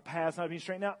our paths not being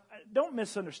straight. Now, don't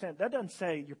misunderstand. That doesn't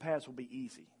say your paths will be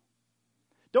easy.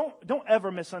 Don't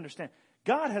ever misunderstand.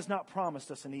 God has not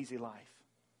promised us an easy life.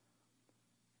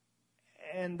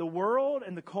 And the world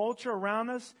and the culture around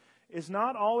us is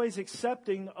not always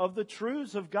accepting of the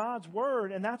truths of God's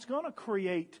Word. And that's going to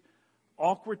create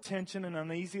awkward tension and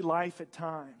an uneasy life at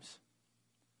times.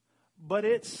 But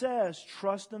it says,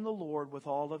 trust in the Lord with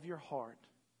all of your heart.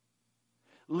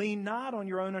 Lean not on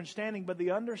your own understanding, but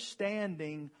the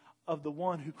understanding of the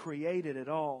one who created it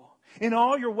all. In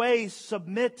all your ways,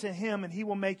 submit to Him and He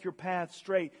will make your path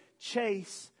straight.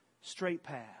 Chase straight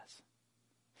paths.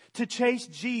 To chase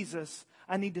Jesus,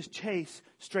 I need to chase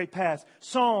straight paths.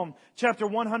 Psalm chapter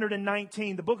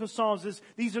 119, the book of Psalms,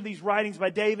 these are these writings by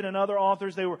David and other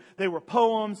authors. They were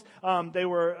poems. They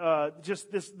were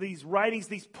these writings,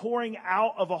 these pouring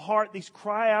out of a heart, these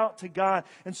cry out to God.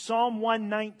 And Psalm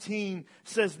 119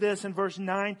 says this in verse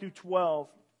 9 through 12.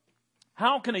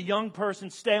 How can a young person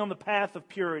stay on the path of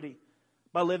purity?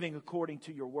 By living according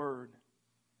to your word.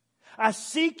 I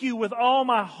seek you with all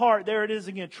my heart. There it is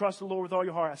again. Trust the Lord with all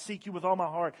your heart. I seek you with all my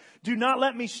heart. Do not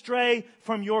let me stray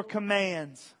from your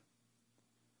commands.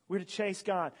 We're to chase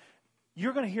God.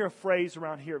 You're going to hear a phrase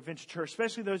around here at Venture Church,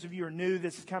 especially those of you who are new.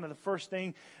 This is kind of the first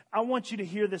thing. I want you to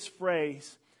hear this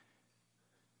phrase.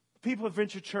 People at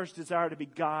Venture Church desire to be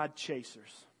God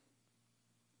chasers.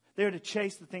 They are to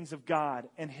chase the things of God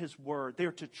and His Word. They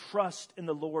are to trust in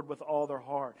the Lord with all their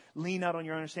heart. Lean not on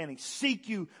your understanding. Seek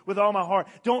you with all my heart.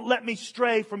 Don't let me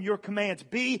stray from your commands.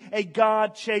 Be a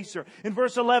God chaser. In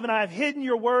verse 11, I have hidden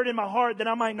your word in my heart that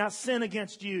I might not sin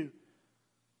against you.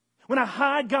 When I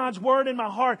hide God's Word in my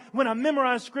heart, when I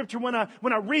memorize Scripture, when I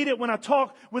read it, when I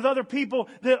talk with other people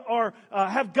that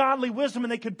have godly wisdom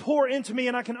and they can pour into me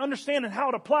and I can understand and how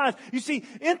it applies. You see,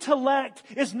 intellect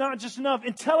is not just enough.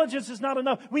 Intelligence is not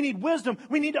enough. We need wisdom.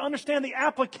 We need to understand the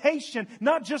application,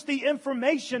 not just the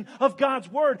information of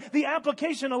God's Word. The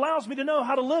application allows me to know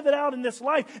how to live it out in this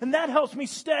life, and that helps me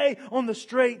stay on the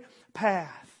straight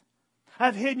path.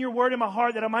 I've hidden your word in my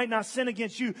heart that I might not sin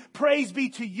against you. Praise be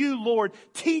to you, Lord.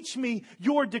 Teach me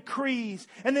your decrees.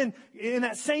 And then in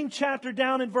that same chapter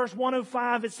down in verse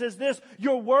 105, it says this,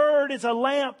 your word is a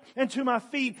lamp unto my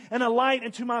feet and a light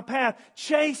unto my path.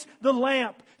 Chase the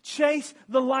lamp. Chase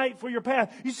the light for your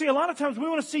path. You see, a lot of times we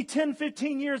want to see 10,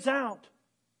 15 years out.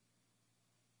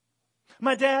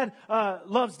 My dad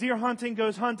loves deer hunting,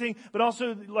 goes hunting, but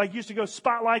also used to go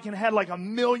spotlight and had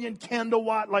 1 million candle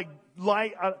watt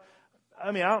light.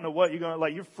 I don't know what you're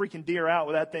going you're freaking deer out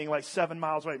with that thing 7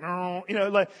 miles away.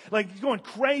 You're going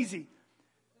crazy.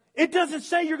 It doesn't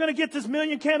say you're going to get this 1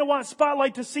 million candle watt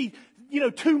spotlight to see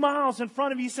 2 miles in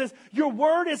front of you. He says, your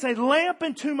word is a lamp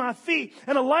unto my feet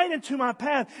and a light unto my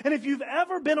path. And if you've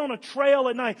ever been on a trail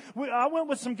at night, I went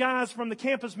with some guys from the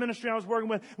campus ministry I was working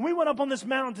with. And we went up on this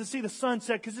mountain to see the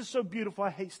sunset because it's so beautiful. I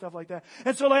hate stuff like that.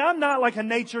 And so I'm not like a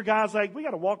nature guy. We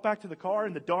got to walk back to the car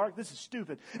in the dark. This is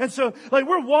stupid. And so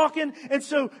we're walking and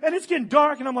it's getting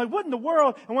dark and I'm like, what in the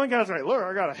world? And one guy's like, look,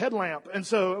 I got a headlamp. And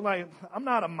so I'm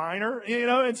not a miner,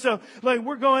 and so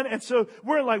we're going. And so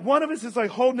we're one of us is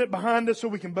holding it behind us so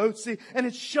we can both see. And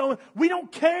it's showing, we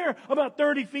don't care about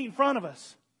 30 feet in front of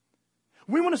us.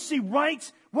 We want to see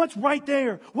what's right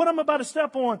there. What I'm about to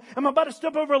step on. Am I about to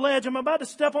step over a ledge? Am I about to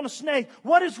step on a snake?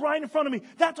 What is right in front of me?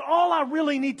 That's all I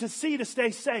really need to see to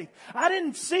stay safe. I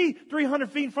didn't see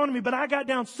 300 feet in front of me, but I got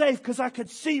down safe because I could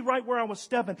see right where I was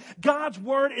stepping. God's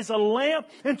word is a lamp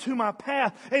into my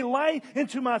path, a light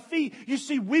into my feet. You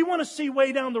see, we want to see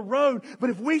way down the road,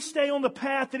 but if we stay on the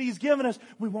path that He's given us,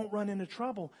 we won't run into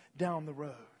trouble down the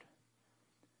road.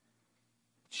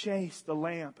 Chase the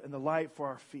lamp and the light for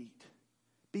our feet.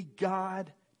 Be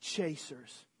God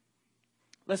chasers.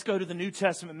 Let's go to the New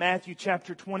Testament, Matthew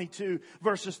chapter 22,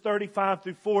 verses 35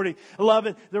 through 40. I love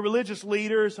it. The religious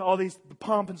leaders, all these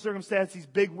pomp and circumstance, these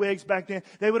big wigs back then,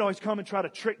 they would always come and try to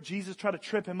trick Jesus, try to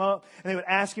trip Him up. And they would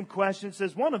ask Him questions. It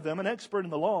says one of them, an expert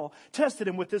in the law, tested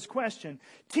Him with this question.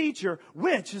 Teacher,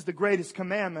 which is the greatest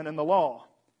commandment in the law?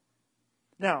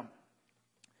 Now,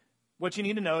 what you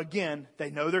need to know, again, they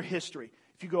know their history.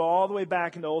 If you go all the way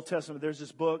back in the Old Testament, there's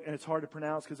this book, and it's hard to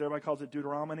pronounce because everybody calls it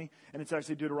Deuteronomy, and it's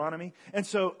actually Deuteronomy. And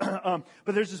so,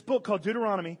 but there's this book called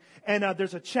Deuteronomy, and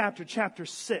there's a chapter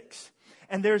 6.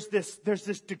 And there's this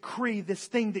decree, this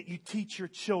thing that you teach your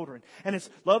children. And it's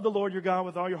love the Lord your God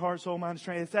with all your heart, soul, mind, and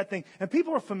strength. It's that thing. And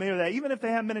people are familiar with that. Even if they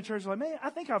haven't been in church, they're like, man, I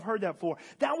think I've heard that before.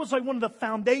 That was one of the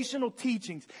foundational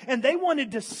teachings. And they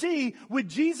wanted to see, would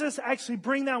Jesus actually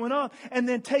bring that one up and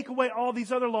then take away all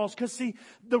these other laws? Because see,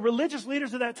 the religious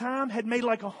leaders of that time had made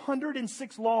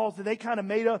 106 laws that they kind of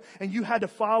made up and you had to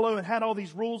follow and had all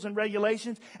these rules and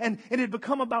regulations. And it had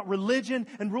become about religion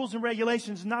and rules and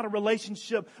regulations, not a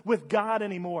relationship with God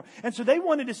anymore. And so they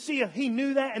wanted to see if He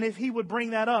knew that and if He would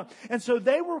bring that up. And so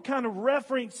they were kind of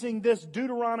referencing this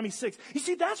Deuteronomy 6. You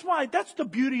see, that's the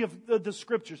beauty of the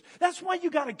scriptures. That's why you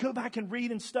got to go back and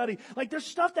read and study. There's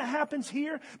stuff that happens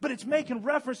here, but it's making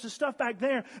reference to stuff back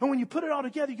there. And when you put it all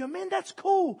together, you go, man, that's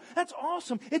cool. That's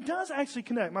awesome. It does actually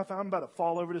connect. I'm about to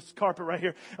fall over this carpet right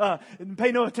here.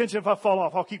 Pay no attention if I fall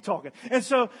off. I'll keep talking. And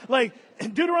so,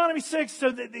 Deuteronomy 6, so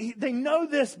they know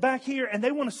this back here, and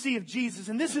they want to see if Jesus,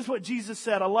 and this is what Jesus Jesus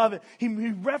said. I love it. He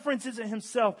references it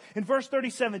himself. In verse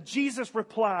 37, Jesus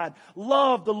replied,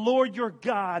 love the Lord your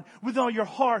God with all your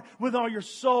heart, with all your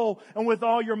soul, and with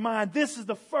all your mind. This is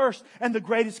the first and the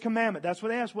greatest commandment. That's what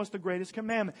they asked. What's the greatest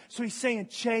commandment? So he's saying,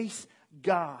 chase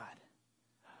God.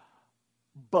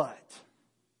 But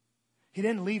he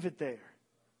didn't leave it there.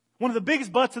 One of the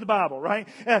biggest buts of the Bible, right?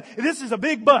 This is a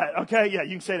big but, okay? Yeah,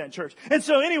 you can say that in church. And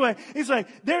so anyway, he's like,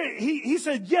 he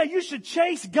said, yeah, you should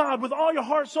chase God with all your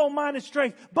heart, soul, mind, and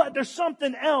strength. But there's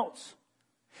something else.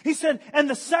 He said, and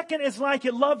the second is like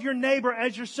it, love your neighbor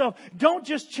as yourself. Don't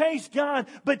just chase God,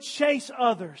 but chase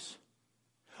others.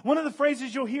 One of the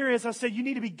phrases you'll hear is, I said, you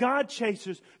need to be God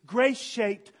chasers,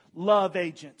 grace-shaped love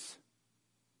agents.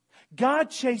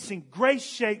 God-chasing,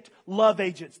 grace-shaped love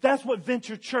agents. That's what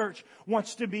Venture Church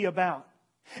wants to be about.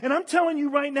 And I'm telling you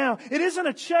right now, it isn't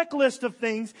a checklist of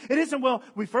things. It isn't, well,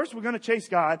 we're going to chase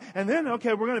God, and then,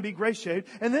 okay, we're going to be grace-shaped,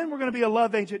 and then we're going to be a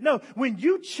love agent. No, when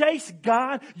you chase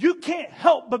God, you can't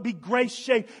help but be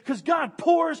grace-shaped, because God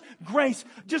pours grace,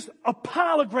 just a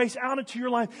pile of grace out into your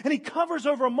life, and He covers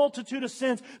over a multitude of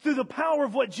sins through the power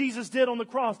of what Jesus did on the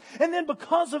cross. And then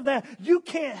because of that, you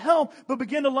can't help but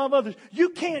begin to love others.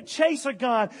 You can't chase a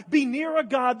God, be near a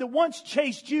God that once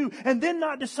chased you, and then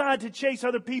not decide to chase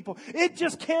other people. It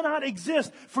just cannot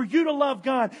exist for you to love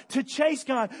God, to chase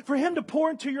God, for Him to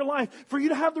pour into your life, for you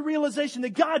to have the realization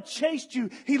that God chased you.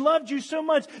 He loved you so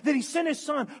much that He sent His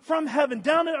Son from heaven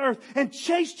down to earth and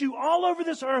chased you all over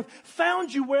this earth,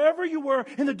 found you wherever you were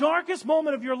in the darkest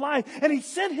moment of your life. And He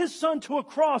sent His Son to a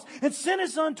cross and sent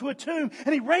His Son to a tomb,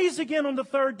 and He raised again on the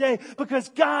third day because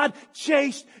God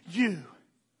chased you.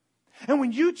 And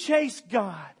when you chase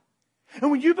God,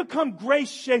 and when you become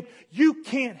grace-shaped, you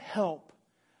can't help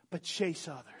but chase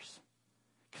others.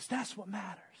 Because that's what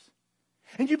matters.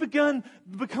 And you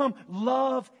become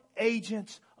love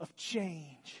agents of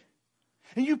change.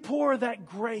 And you pour that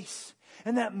grace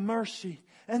and that mercy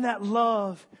and that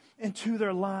love into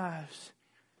their lives.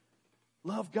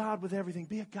 Love God with everything.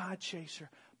 Be a God chaser.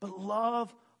 But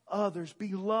love others. Be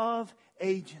love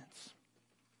agents.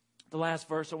 The last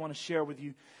verse I want to share with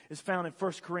you is found in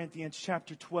 1 Corinthians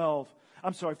chapter 1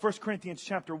 Corinthians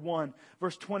chapter 1,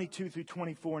 verse 22 through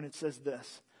 24, and it says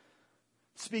this.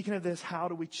 Speaking of this, how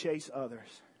do we chase others?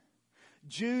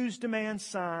 Jews demand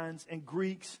signs and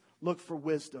Greeks look for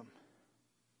wisdom.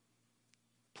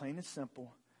 Plain and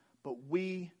simple, but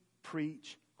we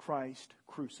preach Christ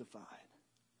crucified.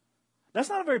 That's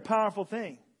not a very powerful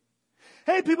thing.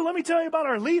 Hey people, let me tell you about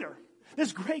our leader.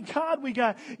 This great God we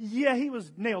got. Yeah, He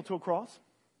was nailed to a cross.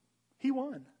 He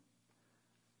won.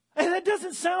 And that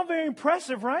doesn't sound very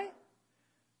impressive, right?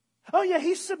 Oh yeah,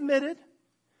 He submitted.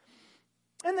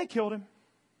 And they killed Him.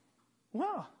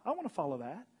 Wow, I want to follow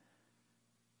that.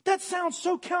 That sounds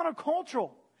so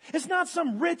countercultural. It's not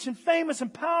some rich and famous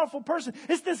and powerful person.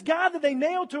 It's this guy that they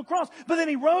nailed to a cross. But then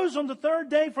He rose on the third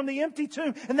day from the empty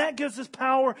tomb. And that gives us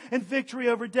power and victory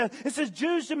over death. It says,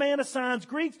 Jews demand signs,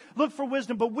 Greeks look for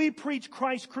wisdom, but we preach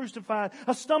Christ crucified,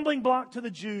 a stumbling block to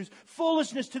the Jews,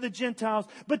 foolishness to the Gentiles.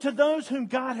 But to those whom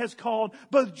God has called,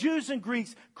 both Jews and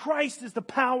Greeks, Christ is the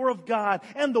power of God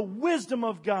and the wisdom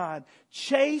of God.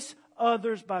 Chase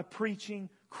others by preaching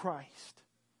Christ.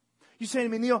 You say to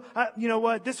me, Neal, you know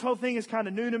what? This whole thing is kind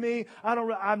of new to me.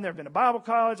 I've never been to Bible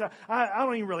college. I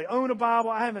don't even really own a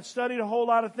Bible. I haven't studied a whole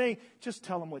lot of things. Just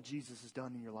tell them what Jesus has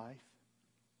done in your life.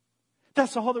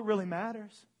 That's all that really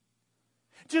matters.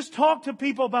 Just talk to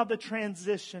people about the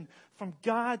transition from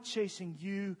God chasing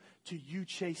you to you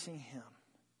chasing Him.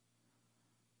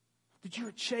 That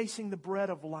you're chasing the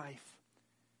bread of life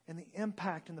and the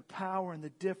impact and the power and the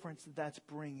difference that that's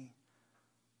bringing.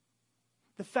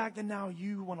 The fact that now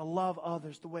you want to love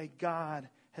others the way God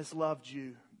has loved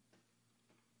you.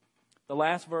 The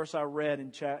last verse I read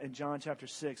in John chapter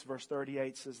 6, verse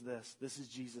 38 says this. This is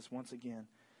Jesus once again.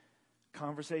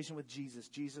 Conversation with Jesus,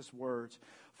 Jesus' words.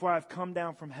 For I have come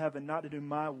down from heaven not to do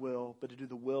my will, but to do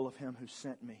the will of Him who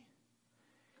sent me.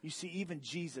 You see, even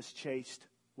Jesus chased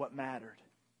what mattered.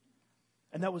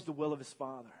 And that was the will of His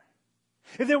Father.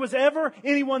 If there was ever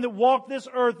anyone that walked this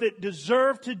earth that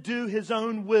deserved to do His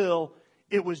own will,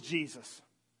 it was Jesus.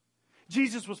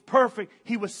 Jesus was perfect.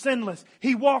 He was sinless.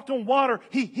 He walked on water.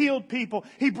 He healed people.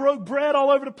 He broke bread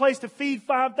all over the place to feed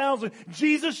 5,000.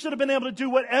 Jesus should have been able to do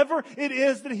whatever it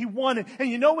is that He wanted. And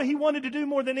you know what He wanted to do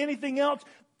more than anything else?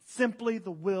 Simply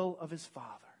the will of His Father.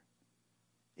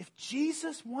 If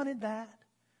Jesus wanted that,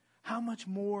 how much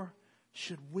more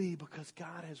should we? Because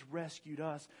God has rescued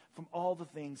us from all the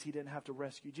things He didn't have to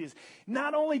rescue Jesus.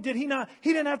 Not only did He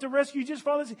didn't have to rescue Jesus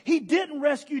from all this, He didn't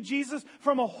rescue Jesus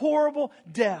from a horrible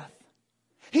death.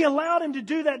 He allowed Him to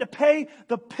do that, to pay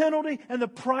the penalty and the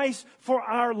price for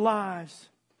our lives.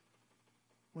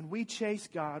 When we chase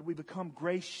God, we become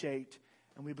grace-shaped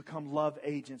and we become love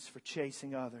agents for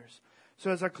chasing others.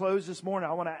 So as I close this morning,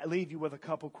 I want to leave you with a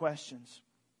couple questions.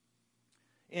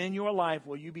 In your life,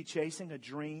 will you be chasing a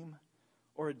dream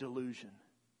or a delusion?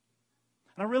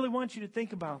 And I really want you to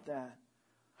think about that.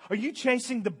 Are you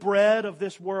chasing the bread of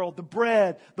this world? The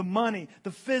bread, the money,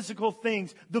 the physical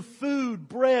things, the food,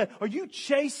 bread. Are you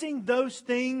chasing those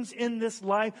things in this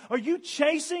life? Are you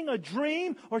chasing a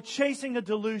dream or chasing a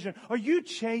delusion? Are you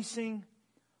chasing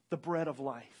the bread of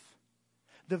life?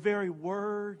 The very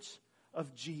words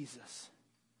of Jesus?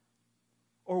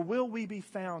 Or will we be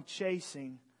found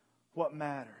chasing what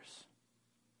matters?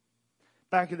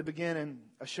 Back at the beginning,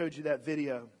 I showed you that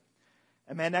video.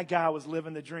 And man, that guy was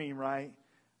living the dream, right?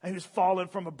 And he was falling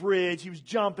from a bridge. He was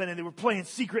jumping, and they were playing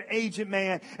secret agent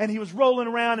man. And he was rolling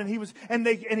around, and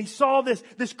he saw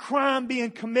this crime being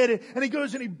committed. And he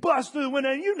goes and he busts through the window.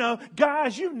 And you know,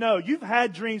 guys, you've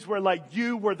had dreams where like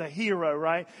you were the hero,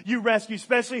 right? You rescue,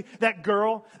 especially that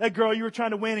girl you were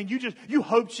trying to win, and you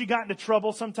hoped she got into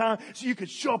trouble sometime so you could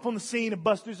show up on the scene and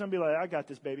bust through something and be like, I got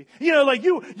this, baby. You know, like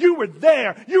you were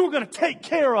there. You were going to take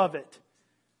care of it.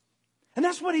 And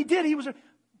that's what he did.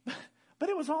 But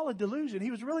it was all a delusion.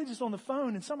 He was really just on the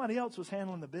phone and somebody else was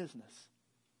handling the business.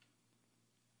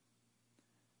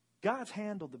 God's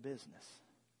handled the business.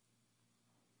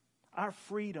 Our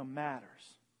freedom matters.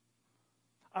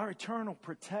 Our eternal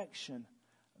protection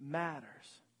matters.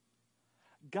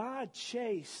 God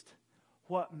chased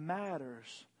what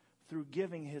matters through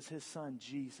giving His Son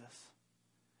Jesus.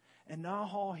 And now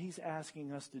all He's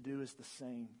asking us to do is the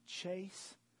same.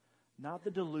 Chase not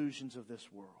the delusions of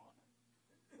this world,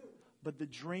 but the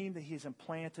dream that He has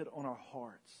implanted on our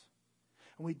hearts.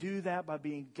 And we do that by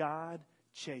being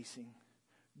God-chasing,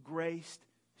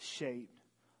 grace-shaped,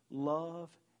 love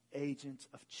agents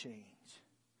of change.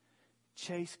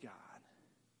 Chase God.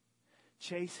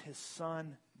 Chase His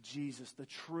Son, Jesus, the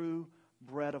true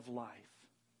bread of life.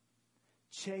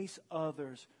 Chase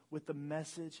others with the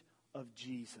message of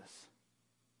Jesus.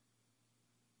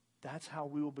 That's how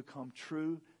we will become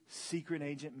true secret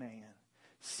agent man,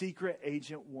 secret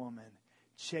agent woman,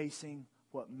 chasing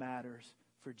what matters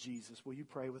for Jesus. Will you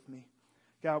pray with me?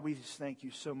 God, we just thank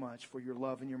You so much for Your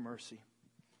love and Your mercy.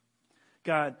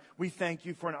 God, we thank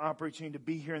You for an opportunity to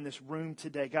be here in this room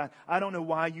today. God, I don't know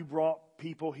why You brought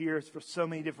people here. It's for so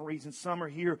many different reasons. Some are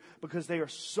here because they are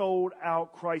sold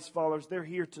out Christ followers. They're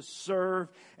here to serve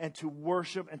and to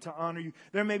worship and to honor You.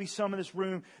 There may be some in this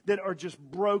room that are just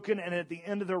broken and at the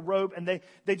end of their rope, and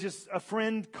a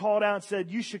friend called out and said,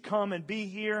 you should come and be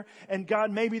here. And God,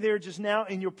 maybe they're just now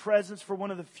in Your presence for one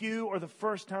of the few or the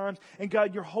first times. And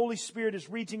God, Your Holy Spirit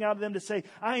is reaching out to them to say,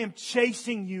 I am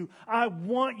chasing You. I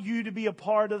want you to be a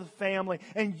part of the family.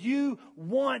 And You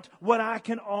want what I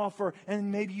can offer.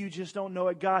 And maybe you just don't know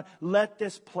it. God, let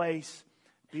this place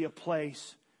be a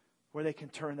place where they can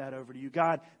turn that over to You.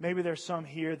 God, maybe there's some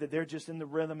here that they're just in the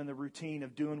rhythm and the routine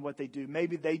of doing what they do.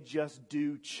 Maybe they just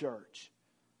do church.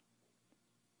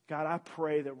 God, I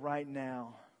pray that right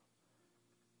now,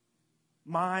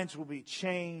 minds will be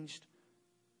changed,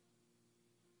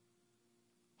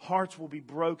 hearts will be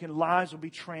broken, lives will be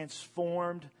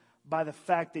transformed by the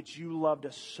fact that You loved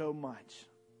us so much.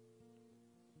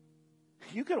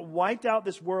 You could have wiped out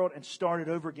this world and started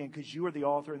over again because You are the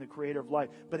author and the creator of life.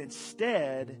 But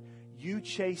instead, You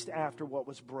chased after what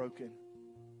was broken.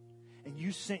 And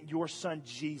You sent Your Son,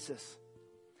 Jesus.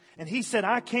 And He said,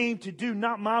 I came to do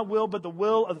not My will, but the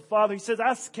will of the Father. He says,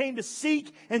 I came to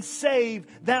seek and save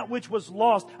that which was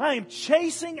lost. I am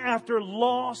chasing after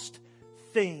lost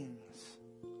things.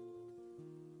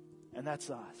 And that's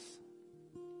us.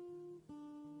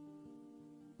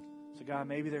 So God,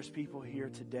 maybe there's people here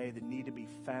today that need to be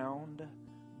found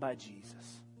by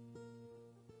Jesus.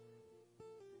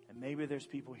 And maybe there's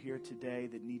people here today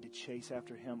that need to chase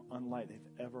after Him unlike they've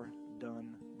ever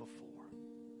done before.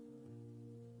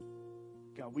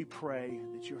 God, we pray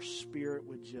that Your Spirit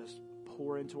would just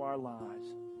pour into our lives.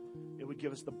 It would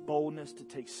give us the boldness to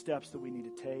take steps that we need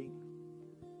to take.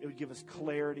 It would give us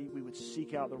clarity. We would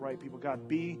seek out the right people. God,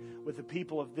 be with the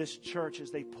people of this church as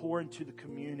they pour into the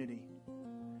community.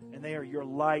 And they are Your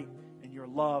light and Your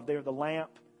love. They are the lamp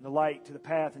and the light to the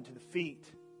path and to the feet.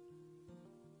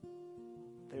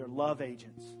 They are love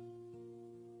agents.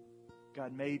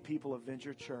 God, may people of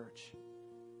Venture Church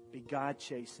be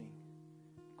God-chasing,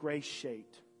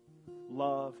 grace-shaped,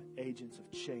 love agents of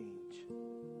change.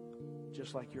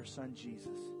 Just like Your Son,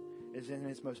 Jesus. It is in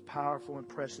His most powerful and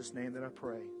precious name that I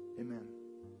pray. Amen.